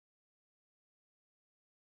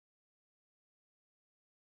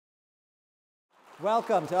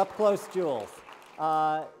Welcome to Up Close, Jules.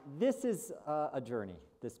 This is a journey,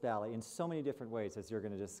 this ballet, in so many different ways, as you're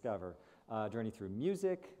going to discover. A journey through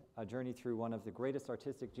music, a journey through one of the greatest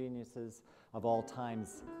artistic geniuses of all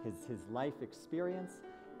times, his life experience,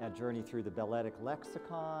 a journey through the balletic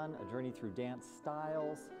lexicon, a journey through dance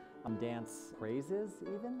styles, dance phrases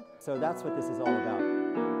even. So that's what this is all about.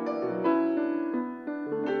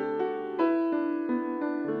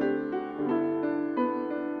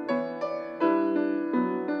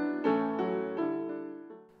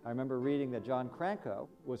 I remember reading that John Cranko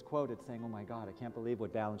was quoted saying, "Oh my God, I can't believe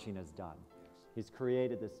what Balanchine has done. He's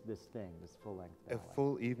created this thing, this full-length ballet." A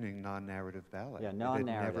full evening non-narrative ballet. Yeah,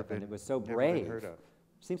 non-narrative, and it was so brave. Heard of.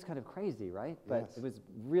 Seems kind of crazy, right? But yes, it was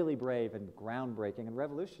really brave and groundbreaking and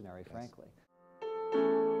revolutionary, yes, frankly.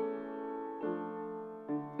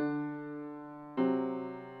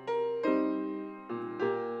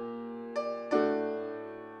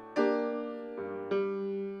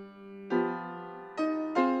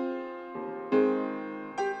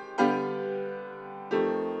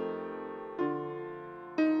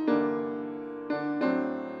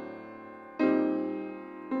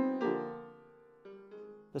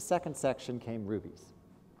 The second section came Rubies.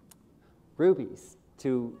 Rubies,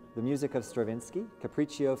 to the music of Stravinsky,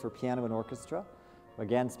 Capriccio for piano and orchestra.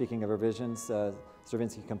 Again, speaking of revisions,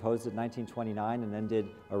 Stravinsky composed it in 1929 and then did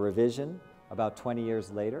a revision about 20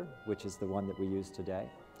 years later, which is the one that we use today.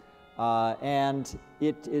 And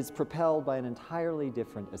it is propelled by an entirely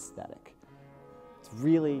different aesthetic. It's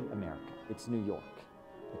really America. It's New York.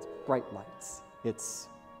 It's bright lights. It's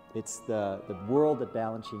the world that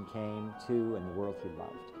Balanchine came to and the world he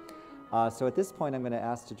loved. So at this point, I'm going to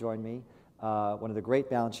ask to join me one of the great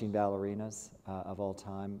Balanchine ballerinas of all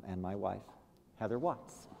time and my wife, Heather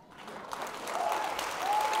Watts.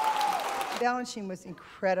 Balanchine was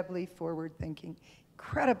incredibly forward-thinking,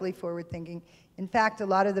 incredibly forward-thinking. In fact, a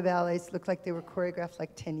lot of the ballets look like they were choreographed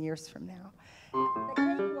like 10 years from now.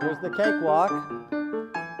 Here's the cakewalk.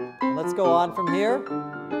 Let's go on from here.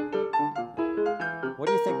 What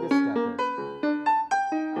do you think this step is?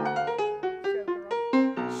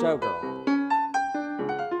 Showgirl.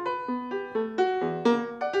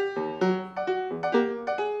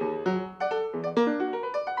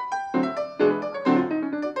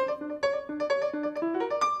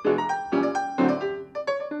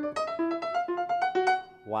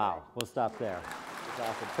 Wow, we'll stop there. That's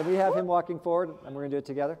awesome. Can we have him walking forward and we're going to do it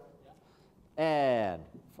together? And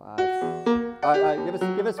 5.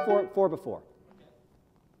 Give us four before.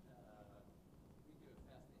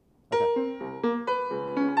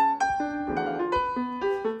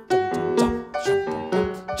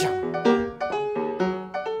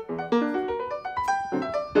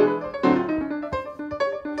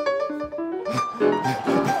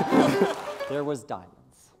 There was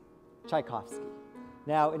Diamonds, Tchaikovsky.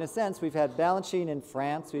 Now, in a sense, we've had Balanchine in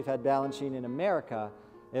France, we've had Balanchine in America.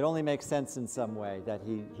 It only makes sense in some way that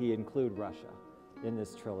he include Russia in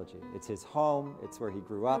this trilogy. It's his home, it's where he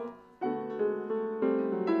grew up.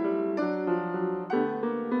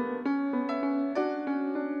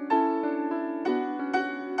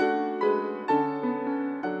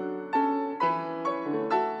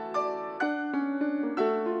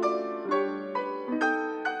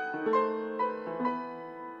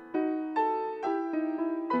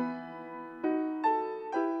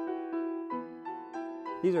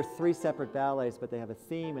 These are 3 separate ballets, but they have a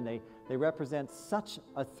theme, and they represent such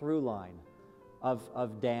a through line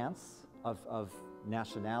of dance, of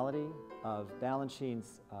nationality, of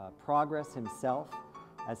Balanchine's progress himself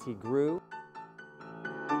as he grew.